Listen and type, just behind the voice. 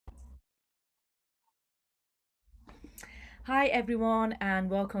Hi, everyone, and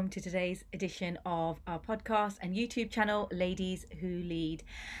welcome to today's edition of our podcast and YouTube channel, Ladies Who Lead.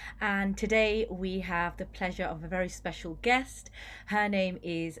 And today we have the pleasure of a very special guest. Her name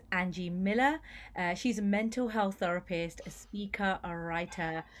is Angie Miller. She's a mental health therapist, a speaker, a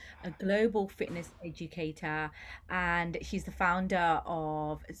writer, a global fitness educator, and she's the founder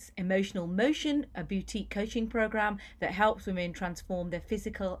of Emotional Motion, a boutique coaching program that helps women transform their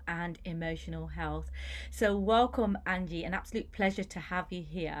physical and emotional health. So, welcome, Angie. An absolute pleasure to have you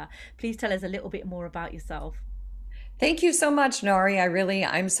here. Please tell us a little bit more about yourself. Thank you so much, Nori.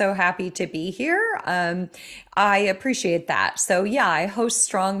 I'm so happy to be here. I appreciate that. So, yeah, I host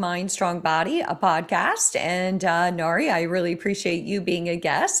Strong Mind, Strong Body, a podcast. And Nori, I really appreciate you being a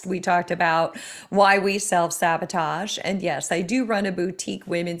guest. We talked about why we self sabotage. And yes, I do run a boutique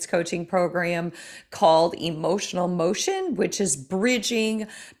women's coaching program called Emotional Motion, which is bridging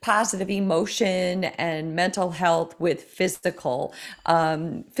positive emotion and mental health with physical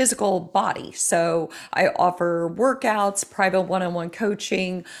body. So I offer workouts, private one-on-one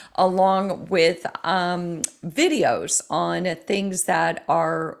coaching, along with videos on things that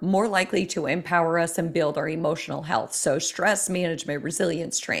are more likely to empower us and build our emotional health. So stress management,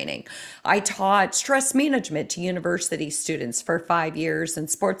 resilience training. I taught stress management to university students for 5 years and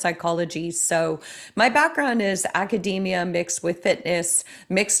sports psychology. So my background is academia mixed with fitness,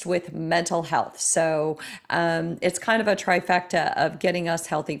 mixed with mental health. So it's kind of a trifecta of getting us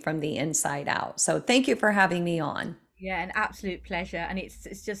healthy from the inside out. So thank you for having me on. Yeah, an absolute pleasure. And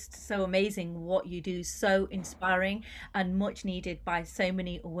it's just so amazing what you do, so inspiring and much needed by so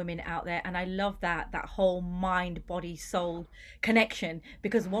many women out there. And I love that whole mind, body, soul connection,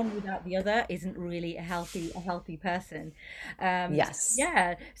 because one without the other isn't really a healthy person. Yes.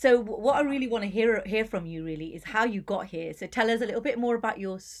 Yeah. So what I really want to hear from you really is how you got here. So tell us a little bit more about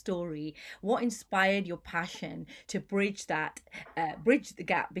your story. What inspired your passion to bridge the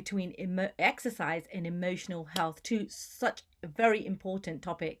gap between exercise and emotional health, two such very important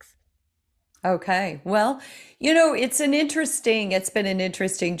topics. Okay. Well, it's been an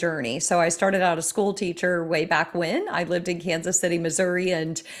interesting journey. So I started out a school teacher way back when I lived in Kansas City, Missouri,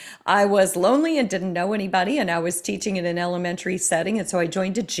 and I was lonely and didn't know anybody. And I was teaching in an elementary setting. And so I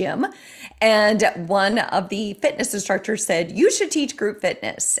joined a gym. And one of the fitness instructors said, "You should teach group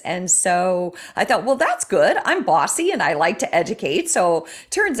fitness." And so I thought, well, that's good. I'm bossy and I like to educate. So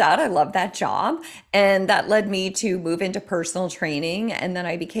turns out I love that job. And that led me to move into personal training. And then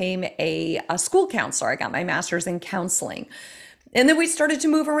I became a school counselor. I got my master's in counseling. And then we started to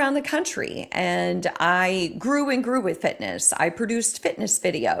move around the country, and I grew and grew with fitness. I produced fitness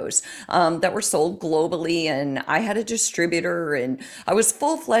videos that were sold globally, and I had a distributor, and I was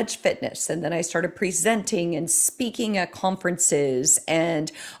full fledged fitness. And then I started presenting and speaking at conferences,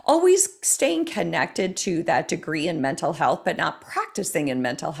 and always staying connected to that degree in mental health, but not practicing in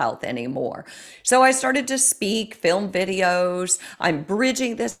mental health anymore. So I started to speak, film videos. I'm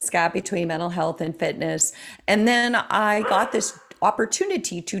bridging this gap between mental health and fitness. And then I got this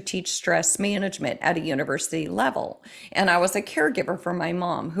opportunity to teach stress management at a university level. And I was a caregiver for my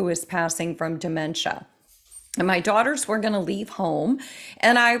mom who is passing from dementia. And my daughters were going to leave home.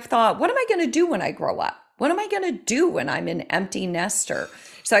 And I thought, what am I going to do when I grow up? What am I going to do when I'm an empty nester?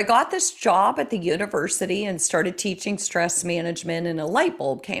 So I got this job at the university and started teaching stress management, and a light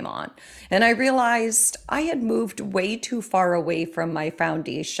bulb came on. And I realized I had moved way too far away from my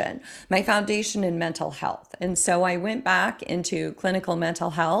foundation in mental health. And so I went back into clinical mental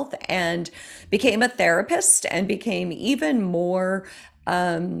health and became a therapist and became even more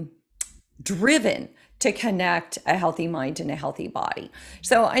driven to connect a healthy mind and a healthy body.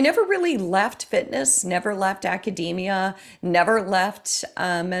 So I never really left fitness, never left academia, never left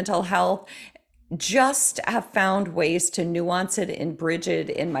mental health. Just have found ways to nuance it and bridge it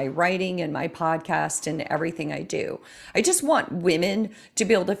in my writing and my podcast and everything I do. I just want women to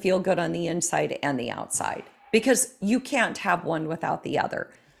be able to feel good on the inside and the outside because you can't have one without the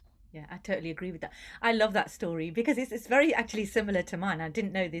other. Yeah, I totally agree with that. I love that story because it's very actually similar to mine. I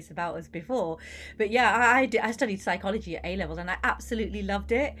didn't know this about us before, but yeah, I studied psychology at A levels and I absolutely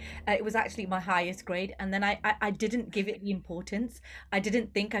loved it. It was actually my highest grade, and then I didn't give it the importance. I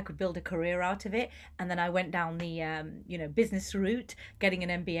didn't think I could build a career out of it, and then I went down the business route, getting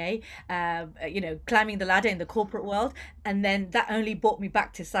an MBA, climbing the ladder in the corporate world, and then that only brought me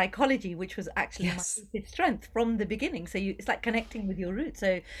back to psychology, which was actually my Yes. deepest strength from the beginning. So it's like connecting with your roots.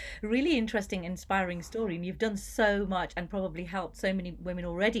 So really interesting, inspiring story. And you've done so much and probably helped so many women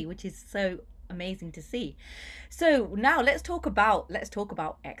already, which is so amazing to see. So now let's talk about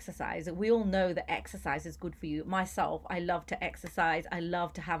exercise. We all know that exercise is good for you. Myself, I love to exercise. I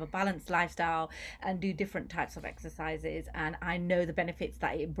love to have a balanced lifestyle and do different types of exercises, and I know the benefits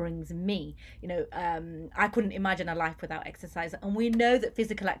that it brings me. I couldn't imagine a life without exercise, and we know that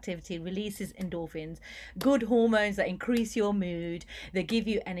physical activity releases endorphins, good hormones that increase your mood, they give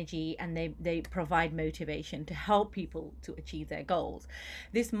you energy, and they provide motivation to help people to achieve their goals.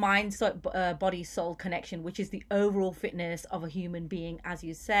 This mind body soul connection, which is the overall fitness of a human being, as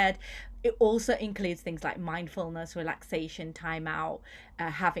you said, it also includes things like mindfulness, relaxation, time out,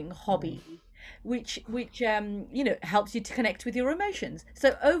 having hobbies, which helps you to connect with your emotions.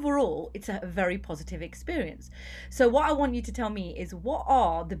 So overall, it's a very positive experience. So what I want you to tell me is, what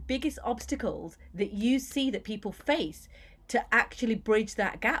are the biggest obstacles that you see that people face to actually bridge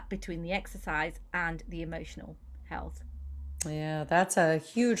that gap between the exercise and the emotional health? Yeah, that's a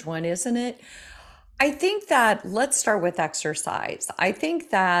huge one, isn't it? I think that let's start with exercise. I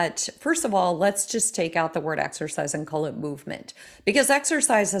think that, first of all, let's just take out the word exercise and call it movement because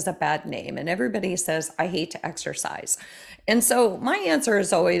exercise has a bad name and everybody says, I hate to exercise. And so my answer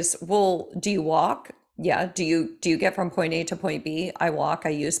is always, well, do you walk? Yeah. Do you get from point A to point B? I walk, I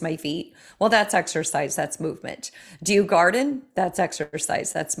use my feet. Well, that's exercise, that's movement. Do you garden? That's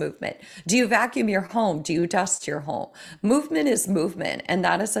exercise, that's movement. Do you vacuum your home? Do you dust your home? Movement is movement, and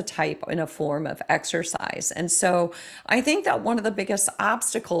that is a type and a form of exercise. And so I think that one of the biggest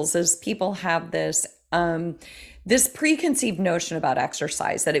obstacles is people have this preconceived notion about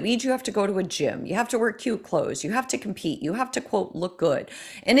exercise that it means you have to go to a gym, you have to wear cute clothes, you have to compete, you have to, quote, look good.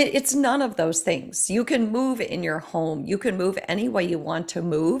 And it's none of those things. You can move in your home, you can move any way you want to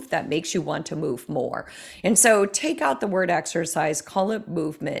move that makes you want to move more. And so take out the word exercise, call it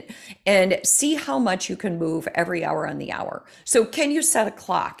movement, and see how much you can move every hour on the hour. So can you set a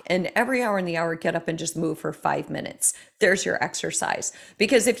clock and every hour on the hour get up and just move for 5 minutes? There's your exercise.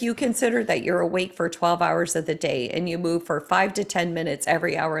 Because if you consider that you're awake for 12 hours of the day and you move for 5 to 10 minutes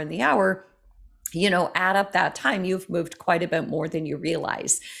every hour in the hour, add up that time, you've moved quite a bit more than you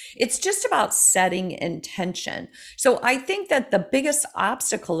realize. It's just about setting intention. So I think that the biggest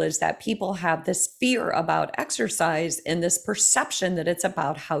obstacle is that people have this fear about exercise and this perception that it's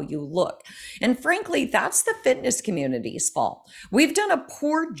about how you look. And frankly, that's the fitness community's fault. We've done a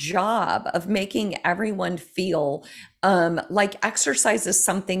poor job of making everyone feel like exercise is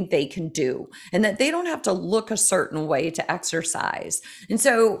something they can do and that they don't have to look a certain way to exercise. And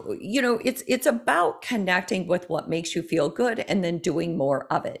so, it's about connecting with what makes you feel good and then doing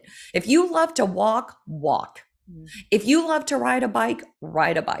more of it. If you love to walk, walk. If you love to ride a bike,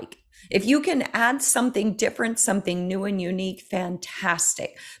 ride a bike. If you can add something different, something new and unique,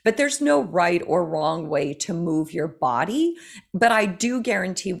 fantastic. But there's no right or wrong way to move your body. But I do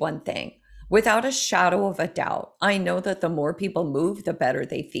guarantee one thing. Without a shadow of a doubt, I know that the more people move, the better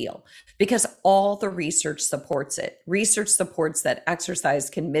they feel because all the research supports it. Research supports that exercise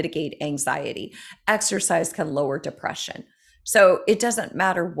can mitigate anxiety. Exercise can lower depression. So it doesn't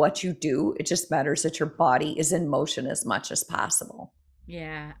matter what you do. It just matters that your body is in motion as much as possible.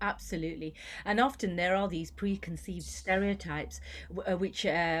 Yeah, absolutely. And often there are these preconceived stereotypes which,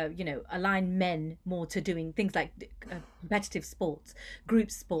 align men more to doing things like competitive sports, group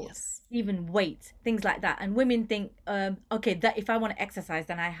sports, Yes. even weights, things like that. And women think, okay, that if I want to exercise,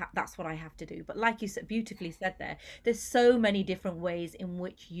 then that's what I have to do. But like you said, beautifully said there, there's so many different ways in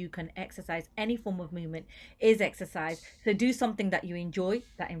which you can exercise. Any form of movement is exercise. So do something that you enjoy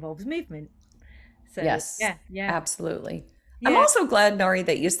that involves movement. So Yes, yeah, yeah, absolutely. I'm yeah. also glad, Nari,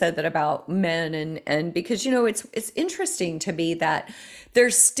 that you said that about men and because it's interesting to me that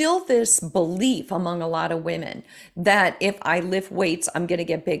there's still this belief among a lot of women that if I lift weights, I'm going to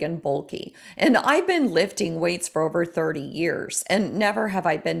get big and bulky. And I've been lifting weights for over 30 years and never have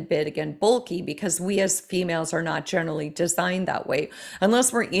I been big and bulky because we as females are not generally designed that way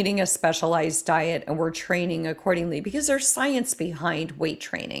unless we're eating a specialized diet and we're training accordingly because there's science behind weight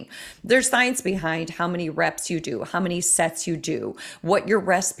training. There's science behind how many reps you do, how many sets you do, what your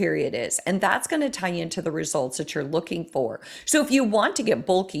rest period is. And that's going to tie into the results that you're looking for. So if you want to get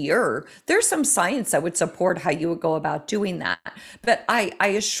bulkier, there's some science that would support how you would go about doing that. But I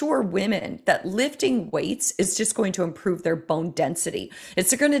assure women that lifting weights is just going to improve their bone density.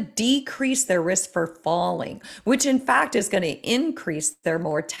 It's going to decrease their risk for falling, which in fact is going to increase their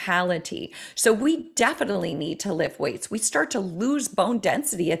mortality. So we definitely need to lift weights. We start to lose bone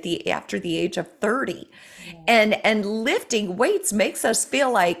density after the age of 30. Yeah. And lifting lifting weights makes us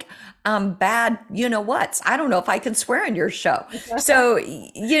feel like bad, you know what? I don't know if I can swear on your show. So,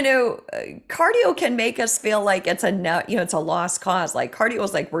 cardio can make us feel like it's a no, it's a lost cause. Like cardio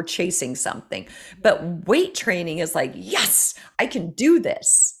is like we're chasing something, Yeah. but weight training is like, yes, I can do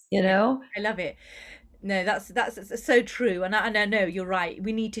this, you Yeah, know? I love it. No, that's so true, and I know you're right.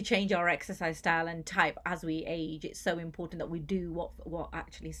 We need to change our exercise style and type as we age. It's so important that we do what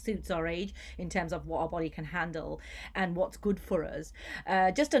actually suits our age in terms of what our body can handle and what's good for us.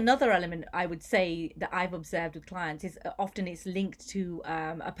 Just another element I would say that I've observed with clients is often it's linked to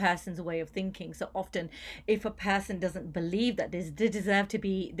a person's way of thinking. So often, if a person doesn't believe that they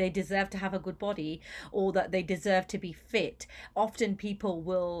deserve to have a good body, or that they deserve to be fit, often people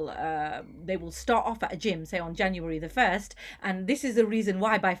will they will start off at a gym, say on January the 1st, and this is the reason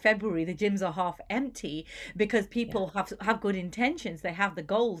why by February the gyms are half empty, because Yeah. people have good intentions, they have the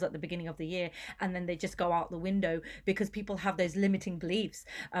goals at the beginning of the year, and then they just go out the window because people have those limiting beliefs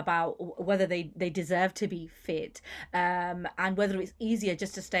about whether they deserve to be fit, and whether it's easier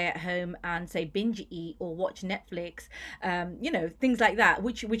just to stay at home and say binge eat or watch Netflix, things like that,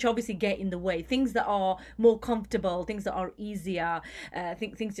 which obviously get in the way. Things that are more comfortable, things that are easier,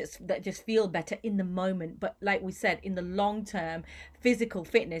 think things just feel better in the moment. But like we said, in the long term, physical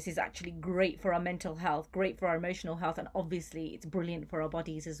fitness is actually great for our mental health, great for our emotional health, and obviously it's brilliant for our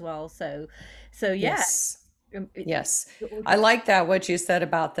bodies as well. So yeah, Yes. it Yes. all I just like that what you said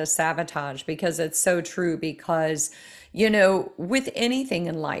about the sabotage because it's so true because with anything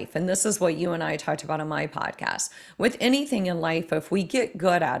in life, and this is what you and I talked about on my podcast, with anything in life, if we get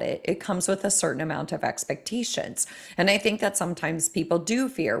good at it, it comes with a certain amount of expectations. And I think that sometimes people do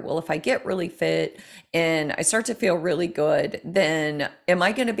fear, well, if I get really fit and I start to feel really good, then am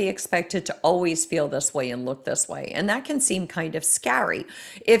I going to be expected to always feel this way and look this way? And that can seem kind of scary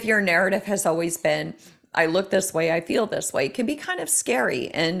if your narrative has always been, I look this way, I feel this way. It can be kind of scary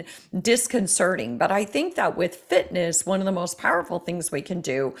and disconcerting. But I think that with fitness, one of the most powerful things we can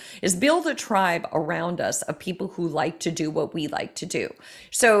do is build a tribe around us of people who like to do what we like to do.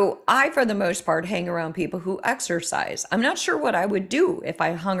 So I, for the most part, hang around people who exercise. I'm not sure what I would do if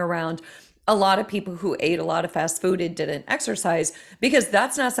I hung around a lot of people who ate a lot of fast food and didn't exercise, because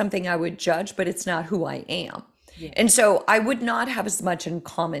that's not something I would judge, but it's not who I am. yeah. And so I would not have as much in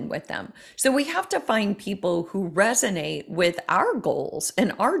common with them. So we have to find people who resonate with our goals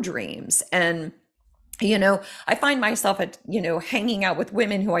and our dreams. And I find myself hanging out with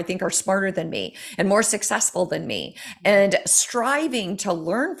women who I think are smarter than me and more successful than me Yeah. and striving to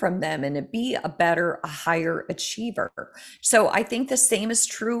learn from them and to be a higher achiever. So I think the same is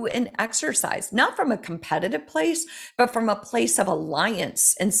true in exercise, not from a competitive place, but from a place of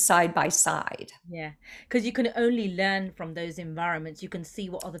alliance and side by side. Yeah, because you can only learn from those environments. You can see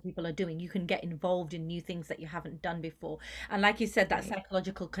what other people are doing. You can get involved in new things that you haven't done before. And like you said, that Right.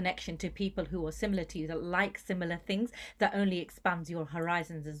 psychological connection to people who are similar to you, that like similar things, that only expands your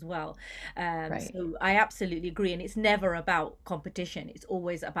horizons as well. Right. So I absolutely agree. And it's never about competition, it's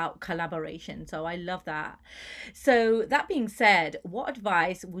always about collaboration. So I love that. So that being said, what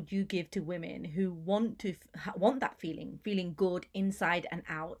advice would you give to women who want that feeling good inside and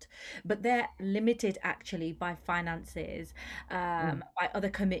out, but they're limited actually by finances, Mm. by other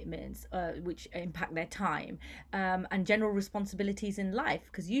commitments, which impact their time, and general responsibilities in life?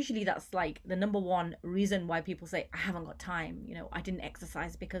 Because usually that's like the number one reason why people say, I haven't got time. I didn't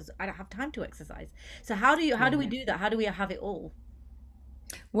exercise because I don't have time to exercise. So how do we Yeah. do that? How do we have it all?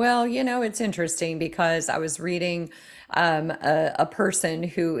 Well, it's interesting because I was reading a person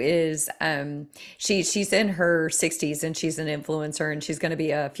who is she's in her 60s and she's an influencer and she's going to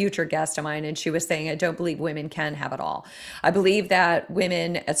be a future guest of mine. And she was saying, I don't believe women can have it all. I believe that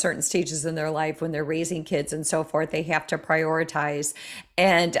women at certain stages in their life, when they're raising kids and so forth, they have to prioritize.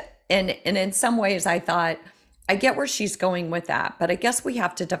 And in some ways, I thought, I get where she's going with that, but I guess we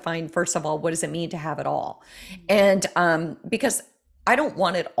have to define, first of all, what does it mean to have it all? And because I don't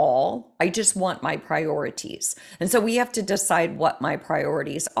want it all. I just want my priorities. And so we have to decide what my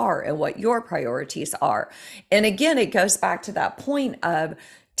priorities are and what your priorities are. And again, it goes back to that point of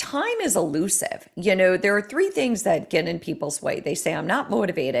time is elusive. There are three things that get in people's way. They say, I'm not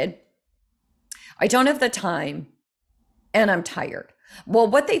motivated, I don't have the time, and I'm tired. Well,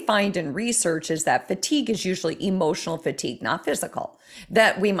 what they find in research is that fatigue is usually emotional fatigue, not physical.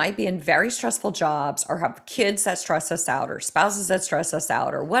 That we might be in very stressful jobs or have kids that stress us out or spouses that stress us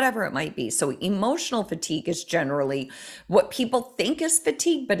out or whatever it might be. So, emotional fatigue is generally what people think is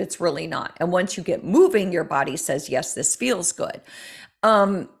fatigue, but it's really not. And once you get moving, your body says, yes, this feels good.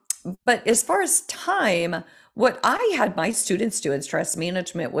 But as far as time, what I had my students do in stress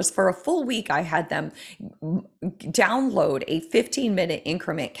management was for a full week, I had them download a 15-minute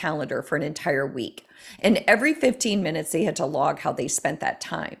increment calendar for an entire week. And every 15 minutes, they had to log how they spent that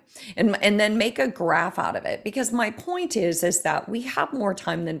time and then make a graph out of it. Because my point is that we have more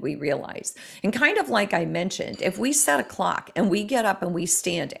time than we realize. And kind of like I mentioned, if we set a clock and we get up and we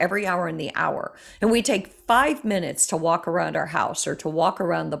stand every hour in the hour and we take 5 minutes to walk around our house or to walk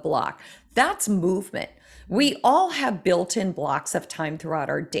around the block, that's movement. We all have built in blocks of time throughout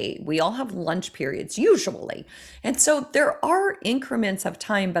our day. We all have lunch periods, usually. And so there are increments of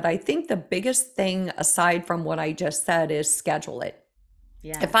time, but I think the biggest thing, aside from what I just said, is schedule it.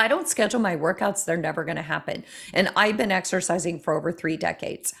 Yeah. If I don't schedule my workouts, they're never going to happen. And I've been exercising for over 3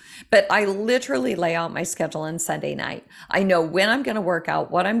 decades, but I literally lay out my schedule on Sunday night. I know when I'm going to work out,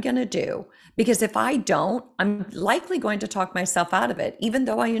 what I'm going to do, because if I don't, I'm likely going to talk myself out of it, even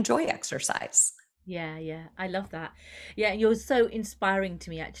though I enjoy exercise. Yeah, yeah, I love that. Yeah, and you're so inspiring to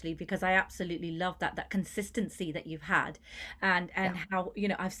me actually because I absolutely love that consistency that you've had, and Yeah. how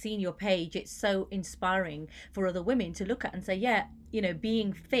I've seen your page. It's so inspiring for other women to look at and say, yeah,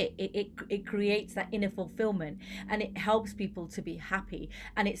 being fit, it creates that inner fulfillment, and it helps people to be happy,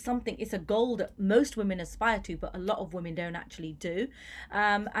 and it's a goal that most women aspire to, but a lot of women don't actually do.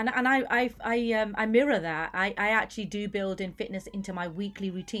 And I mirror that. I actually do build in fitness into my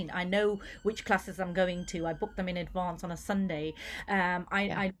weekly routine. I know which classes I'm going to. I book them in advance on a Sunday. Yeah.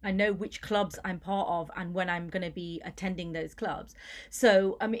 I know which clubs I'm part of and when I'm going to be attending those clubs.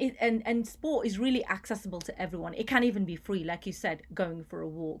 So and sport is really accessible to everyone. It can even be free, like you said, going for a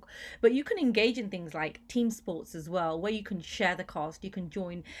walk. But you can engage in things like team sports as well, where you can share the cost. You can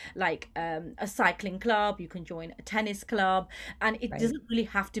join like a cycling club. You can join a tennis club, and it Right. doesn't really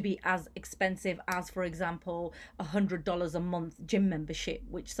have to be as expensive as, for example, $100 a month gym membership,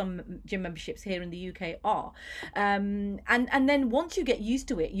 which some gym memberships here in the UK are. And then once you get used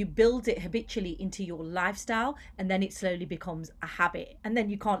to it, you build it habitually into your lifestyle, and then it slowly becomes a habit, and then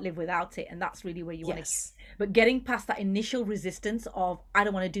you can't live without it, and that's really where you want to get. Yes. But getting past that initial resistance of I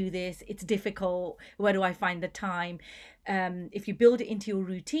don't want to do this, it's difficult, where do I find the time? If you build it into your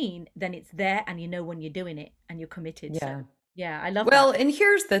routine, then it's there, and you know when you're doing it, and you're committed. So Yeah. yeah, I love that. Well, and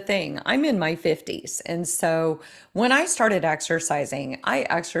here's the thing. I'm in my 50s. And so when I started exercising, I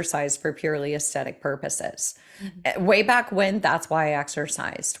exercised for purely aesthetic purposes. Mhm. Way back when, that's why I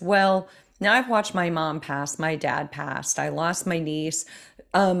exercised. Well, now I've watched my mom pass, my dad passed, I lost my niece.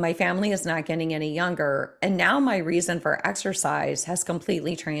 My family is not getting any younger. And now my reason for exercise has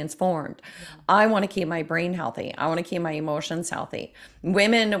completely transformed. Yeah. I want to keep my brain healthy. I want to keep my emotions healthy.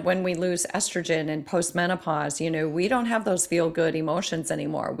 Women, when we lose estrogen and postmenopause, we don't have those feel good emotions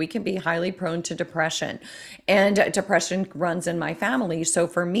anymore. We can be highly prone to depression, and depression runs in my family. So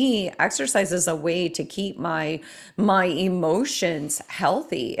for me, exercise is a way to keep my emotions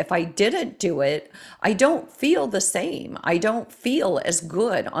healthy. If I didn't do it, I don't feel the same. I don't feel as good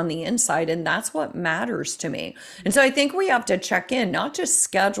on the inside. And that's what matters to me. And so I think we have to check in, not just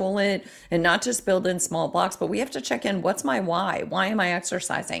schedule it and not just build in small blocks, but we have to check in, what's my why? Why am I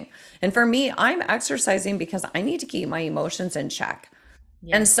exercising? And for me, I'm exercising because I need to keep my emotions in check.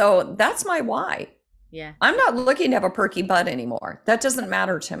 Yeah. And so that's my why. Yeah. I'm not looking to have a perky butt anymore. That doesn't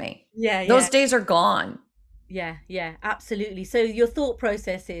matter to me. Yeah. Yeah. Those days are gone. Yeah, yeah, absolutely. So your thought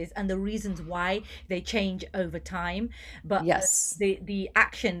processes and the reasons why they change over time, but Yes. the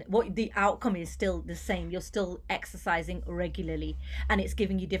action, what the outcome is still the same. You're still exercising regularly, and it's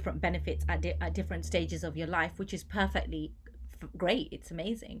giving you different benefits at different stages of your life, which is perfectly great. It's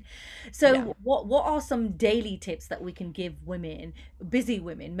amazing. Yeah. So what are some daily tips that we can give women, busy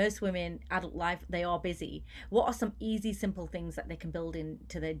women? Most women, adult life, they are busy. What are some easy, simple things that they can build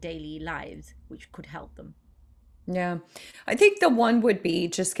into their daily lives, which could help them? Yeah. I think the one would be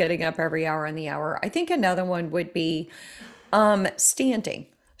just getting up every hour in the hour. I think another one would be standing.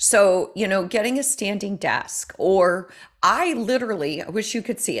 So, getting a standing desk, or I literally, I wish you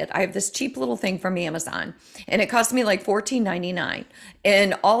could see it. I have this cheap little thing from Amazon, and it cost me like 14.99.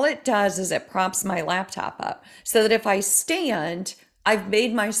 And all it does is it props my laptop up so that if I stand, I've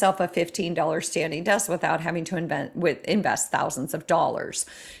made myself a $15 standing desk without having to invest thousands of dollars.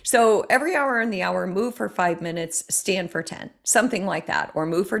 So every hour in the hour, move for 5 minutes, stand for 10, something like that, or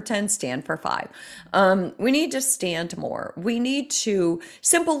move for 10, stand for five. We need to stand more. We need to,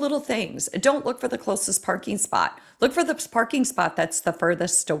 simple little things. Don't look for the closest parking spot. Look for the parking spot that's the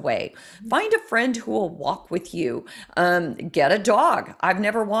furthest away. Find a friend who will walk with you. Get a dog. I've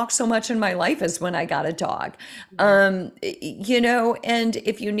never walked so much in my life as when I got a dog. Yeah. And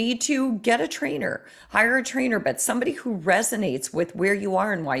if you need to, get a trainer, hire a trainer, but somebody who resonates with where you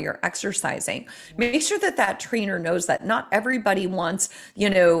are and why you're exercising. Make sure that that trainer knows that not everybody wants,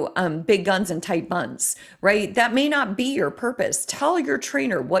 big guns and tight buns, right? That may not be your purpose. Tell your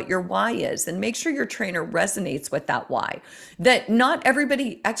trainer what your why is and make sure your trainer resonates with that why. That not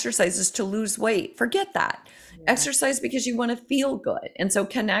everybody exercises to lose weight. Forget that. Yeah. Exercise because you want to feel good. And so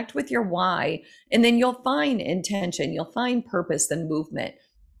connect with your why, and then you'll find intention, you'll find purpose and movement.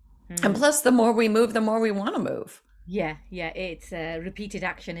 And Hmm. plus, the more we move, the more we want to move. Yeah, yeah, it's repeated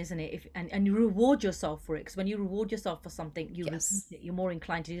action, isn't it? And you reward yourself for it, because when you reward yourself for something, you repeat Yes. it. You're more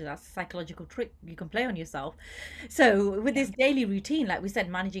inclined to do that. That's a psychological trick you can play on yourself. So with Yeah. this daily routine, like we said,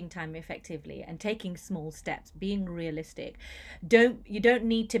 managing time effectively and taking small steps, being realistic. You don't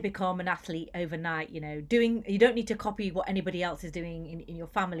need to become an athlete overnight, you don't need to copy what anybody else is doing in your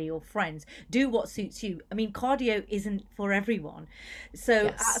family or friends. Do what suits you. I mean, cardio isn't for everyone. So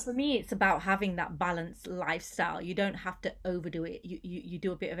Yes. for me, it's about having that balanced lifestyle. You don't have to overdo it. You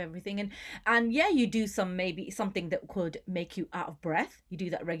do a bit of everything, and yeah, you do some, maybe something that could make you out of breath. You do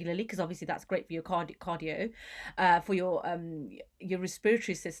that regularly, because obviously that's great for your cardio, for your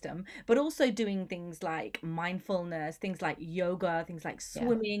respiratory system. But also doing things like mindfulness, things like yoga, things like Yeah.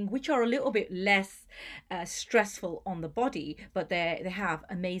 swimming, which are a little bit less stressful on the body, but they have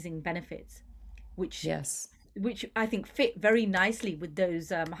amazing benefits, which Yes. which I think fit very nicely with those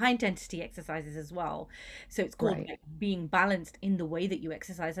high intensity exercises as well. So it's called Right. like being balanced in the way that you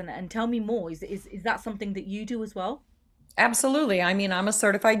exercise. And tell me more. Is that something that you do as well? Absolutely. I mean, I'm a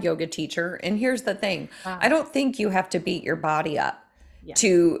certified yoga teacher. And here's the thing, I Wow. don't think you have to beat your body up Yeah.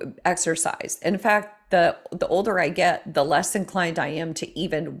 to exercise. In fact, the older I get, the less inclined I am to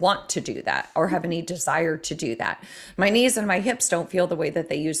even want to do that or have any desire to do that. My knees and my hips don't feel the way that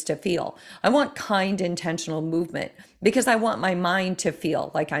they used to feel. I want kind, intentional movement because I want my mind to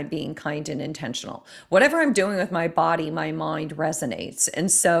feel like I'm being kind and intentional. Whatever I'm doing with my body, my mind resonates.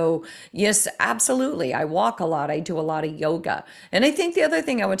 And so, yes, absolutely. I walk a lot. I do a lot of yoga. And I think the other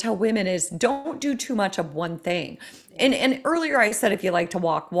thing I would tell women is don't do too much of one thing. Yeah. And earlier I said if you like to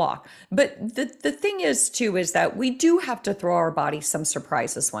walk, walk. But the thing is too is that we do have to throw our body some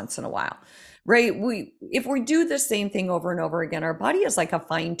surprises once in a while. Right? We if we do the same thing over and over again, our body is like a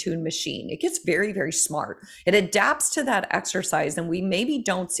fine-tuned machine. It gets very, very smart. It adapts to that exercise and we maybe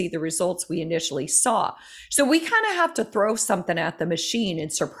don't see the results we initially saw. So we kind of have to throw something at the machine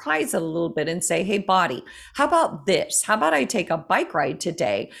and surprise it a little bit and say, "Hey body, how about this? How about I take a bike ride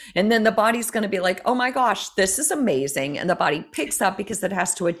today?" And then the body's going to be like, "Oh my gosh, this is amazing." And the body picks up because it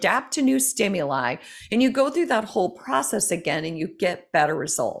has to adapt to new stimuli. And you go through that whole process again and you get better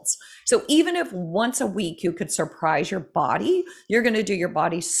results. So even if once a week you could surprise your body, you're going to do your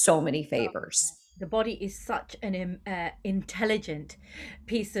body so many Oh, favors. the body is such an intelligent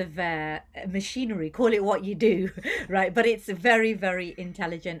piece of machinery. Call it what you do, right? But it's very, very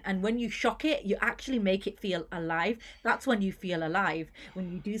intelligent. And when you shock it, you actually make it feel alive. That's when you feel alive,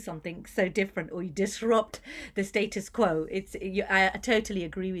 when you do something so different or you disrupt the status quo. I totally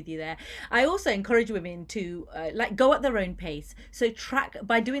agree with you there. I also encourage women to like go at their own pace. So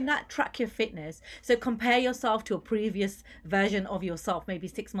by doing that, track your fitness. So compare yourself to a previous version of yourself, maybe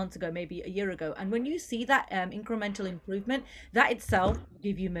 6 months ago, maybe a year ago. And when you see that incremental improvement, that itself will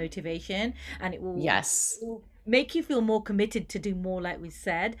give you motivation, and Yes. will make you feel more committed to do more, like we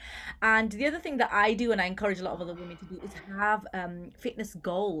said. And the other thing that I do, and I encourage a lot of other women to do, is have fitness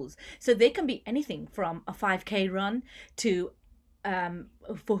goals. So they can be anything from a 5K run to um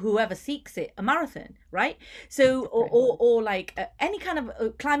for whoever seeks it, a marathon, right? So Right. or like any kind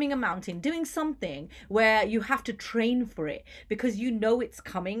of climbing a mountain, doing something where you have to train for it because you know it's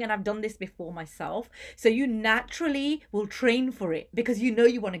coming. And I've done this before myself, so you naturally will train for it because you know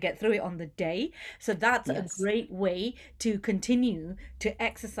you want to get through it on the day. So that's a Yes. great way to continue to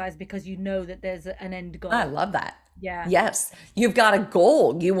exercise, because you know that there's an end I goal. love that. Yeah. Yes, you've got a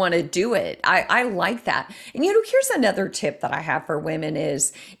goal. You want to do it. I like that. And here's another tip that I have for women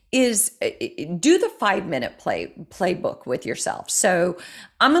is do the 5 minute playbook with yourself. So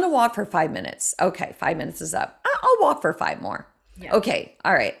I'm going to walk for 5 minutes. Okay, 5 minutes is up. I'll walk for five more. Yeah. Okay,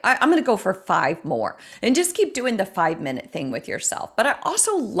 all right. I'm going to go for five more and just keep doing the 5 minute thing with yourself. But I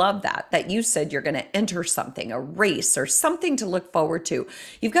also love that you said you're going to enter something, a race or something to look forward to.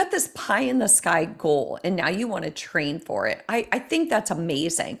 You've got this pie in the sky goal and now you want to train for it. I think that's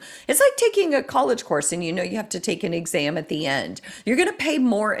amazing. It's like taking a college course and you know you have to take an exam at the end. You're going to pay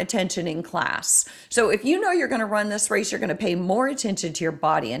more attention in class. So if you know you're going to run this race, you're going to pay more attention to your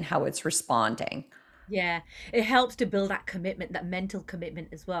body and how it's responding. Yeah, it helps to build that commitment, that mental commitment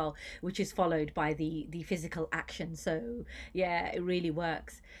as well, which is followed by the physical action. So yeah, it really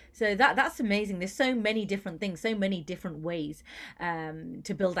works. So that's amazing. There's so many different things, so many different ways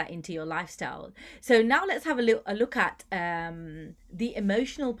to build that into your lifestyle. So now let's have a look at the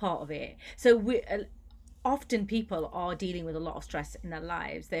emotional part of it. So we often people are dealing with a lot of stress in their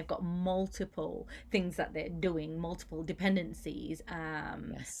lives. They've got multiple things that they're doing, multiple dependencies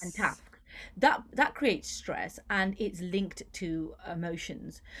and Yes. tasks. That creates stress and it's linked to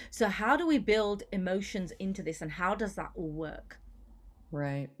emotions. So how do we build emotions into this and how does that all work?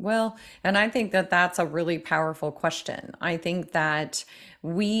 Right. Well, and I think that that's a really powerful question. I think that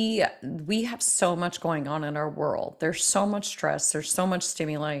we have so much going on in our world. There's so much stress, there's so much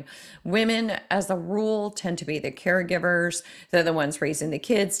stimuli. Women as a rule tend to be the caregivers. They're the ones raising the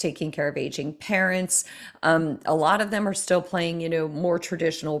kids, taking care of aging parents. A lot of them are still playing, more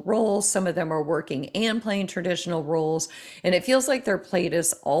traditional roles. Some of them are working and playing traditional roles. And it feels like their plate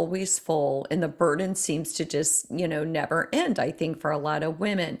is always full and the burden seems to just, never end, I think, for a lot of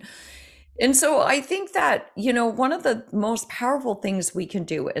women. And so I think that, one of the most powerful things we can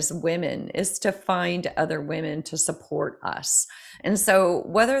do as women is to find other women to support us. And so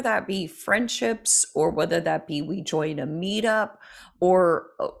whether that be friendships or whether that be we join a meetup or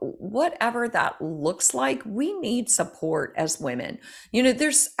whatever that looks like, we need support as women.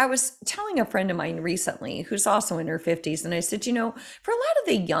 I was telling a friend of mine recently who's also in her 50s, and I said, for a lot of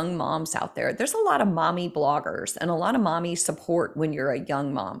the young moms out there, there's a lot of mommy bloggers and a lot of mommy support when you're a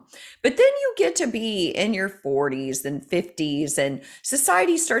young mom. But then you get to be in your 40s and 50s, and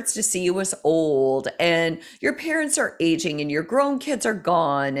society starts to see you as old, and your parents are aging, and your grown kids are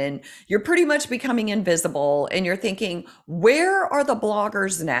gone, and you're pretty much becoming invisible. And you're thinking, where are the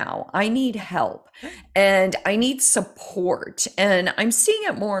bloggers now? I need help and I need support. And I'm seeing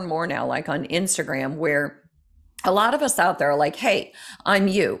it more and more now, like on Instagram, where a lot of us out there are like, hey, I'm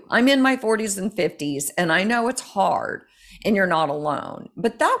you. I'm in my 40s and 50s, and I know it's hard and you're not alone.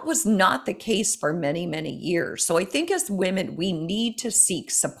 But that was not the case for many, many years. So I think as women, we need to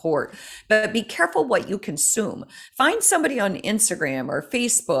seek support, but be careful what you consume. Find somebody on Instagram or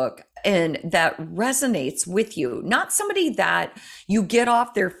Facebook and that resonates with you, not somebody that you get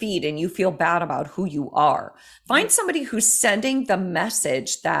off their feed and you feel bad about who you are. Yeah. Find somebody who's sending the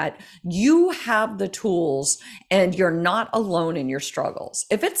message that you have the tools and you're not alone in your struggles.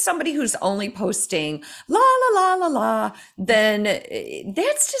 If it's somebody who's only posting la la la la la, then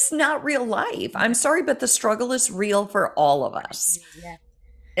that's just not real life. I'm sorry, but the struggle is real for all of us. Yeah.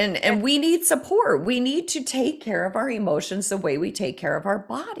 And we need support. We need to take care of our emotions the way we take care of our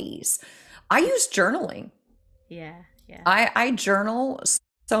bodies. I use journaling. Yeah. Yeah. I journal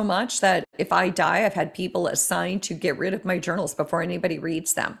so much that if I die, I've had people assigned to get rid of my journals before anybody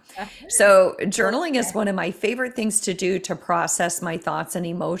reads them. So journaling is Yeah. one of my favorite things to do to process my thoughts and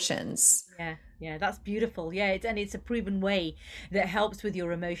emotions. Yeah, yeah, that's beautiful. Yeah, and it's a proven way that helps with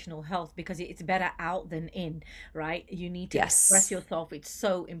your emotional health because it's better out than in, right? You need to express Yes. yourself. It's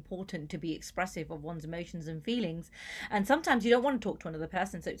so important to be expressive of one's emotions and feelings. And sometimes you don't want to talk to another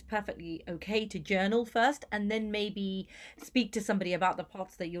person, so it's perfectly okay to journal first and then maybe speak to somebody about the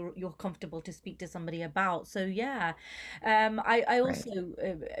parts that you're comfortable to speak to somebody about. So yeah, I Right. also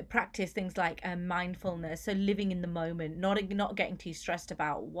practice things like mindfulness, so living in the moment, not getting too stressed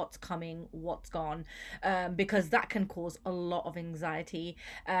about what's coming, what's gone, because that can cause a lot of anxiety.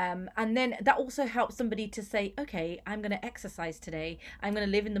 And then that also helps somebody to say, okay, I'm going to exercise today. I'm going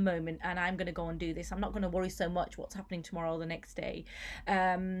to live in the moment, and I'm going to go and do this. I'm not going to worry so much what's happening tomorrow or the next day.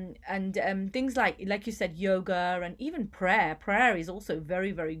 And things like you said, yoga and even prayer. Prayer is also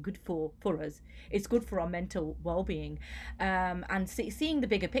very, very good for us. It's good for our mental well-being, and seeing the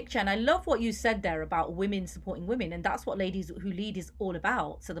bigger picture. And I love what you said there about women supporting women, and that's what Ladies Who Lead is all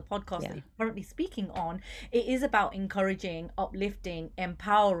about. So the podcast that Yeah. you're currently currently speaking on, it is about encouraging, uplifting,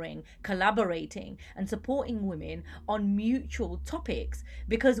 empowering, collaborating, and supporting women on mutual topics,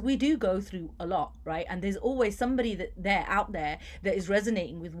 because we do go through a lot, right? And there's always somebody that there out there that is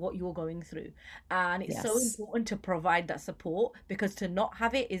resonating with what you're going through. And it's so Yes. important to provide that support, because to not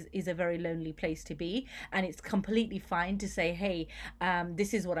have it is a very lonely place to be. And it's completely fine to say, hey,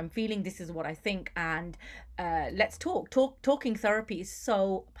 this is what I'm feeling, this is what I think, and let's talking therapy is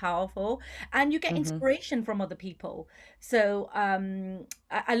so powerful, and you get Hmm. inspiration from other people. So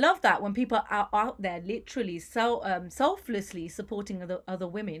I love that when people are out there literally so selflessly supporting other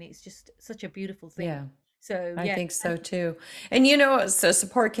women. It's just such a beautiful thing. Yeah. So I yeah, think thank so you. too. And so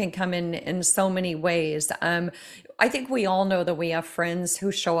support can come in so many ways. I think we all know that we have friends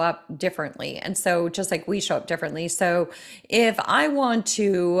who show up differently. And so just like we show up differently. So if I want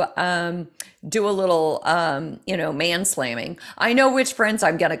to do a little man slamming, I know which friends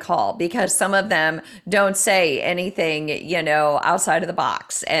I'm going to call because some of them don't say anything, outside of the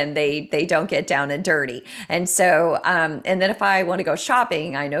box, and they don't get down and dirty. And so and then if I want to go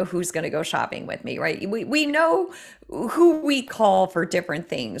shopping, I know who's going to go shopping with me, right? We know who we call for different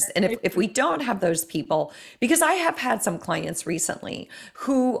things. And if we don't have those people, because I have had some clients recently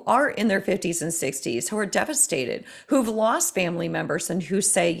who are in their 50s and 60s who are devastated, who've lost family members, and who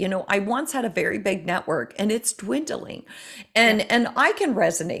say, I once had a very big network and it's dwindling. Yeah, And I can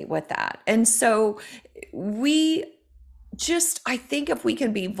resonate with that. And so we just, I think if we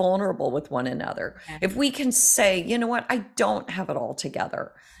can be vulnerable with one another, yeah. if we can say, you know what, I don't have it all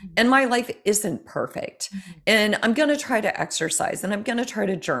together Mhm, and my life isn't perfect, mhm. and I'm going to try to exercise, and I'm going to try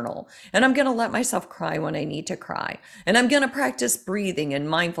to journal, and I'm going to let myself cry when I need to cry, and I'm going to practice breathing and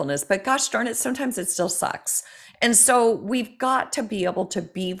mindfulness, but gosh darn it, sometimes it still sucks. And so we've got to be able to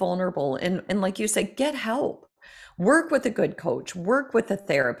be vulnerable, and like you said, get help. Work with a good coach, work with a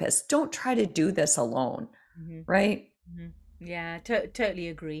therapist. Don't try to do this alone, Mhm. right? Mhm. Yeah, totally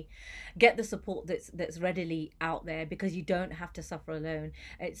agree. Get the support that's readily out there, because you don't have to suffer alone.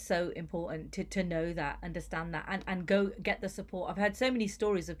 It's so important to know that, understand that, and go get the support. I've heard so many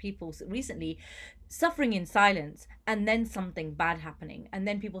stories of people recently suffering in silence, and then something bad happening, and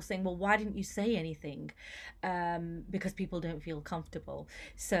then people saying, well, why didn't you say anything? Because people don't feel comfortable.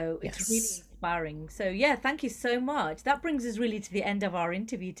 So it's really Yes. inspiring. So yeah, thank you so much. That brings us really to the end of our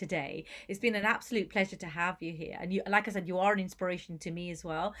interview today. It's been an absolute pleasure to have you here, and you, like I said, you are an inspiration to me as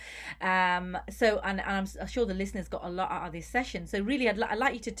well. So and I'm sure the listeners got a lot out of this session. So really, I'd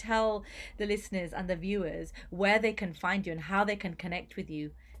like you to tell the listeners and the viewers where they can find you and how they can connect with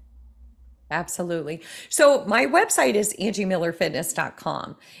you. Absolutely. So my website is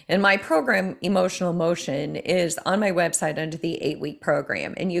angiemillerfitness.com, and my program Emotional Motion is on my website under the 8-week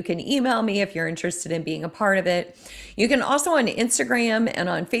program. And you can email me if you're interested in being a part of it. You can also on Instagram and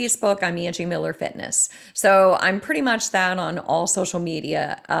on Facebook, I'm Angie Miller Fitness. So I'm pretty much that on all social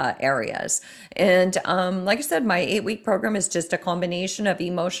media areas. And like I said, my 8-week program is just a combination of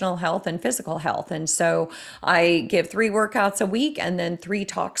emotional health and physical health. And so I give 3 workouts a week and then 3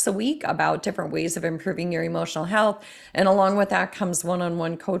 talks a week about different ways of improving your emotional health. And along with that comes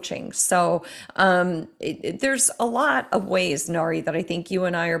one-on-one coaching. So there's a lot of ways, Nari, that I think you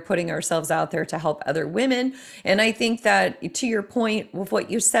and I are putting ourselves out there to help other women. And I think that to your point with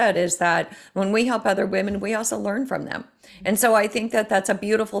what you said is that when we help other women, we also learn from them. And so I think that that's a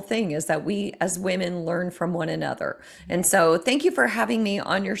beautiful thing, is that we as women learn from one another. And Yeah, so thank you for having me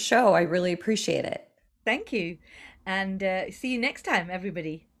on your show. I really appreciate it. thank you, and see you next time,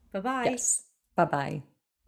 everybody. Bye bye. Yes. Bye bye.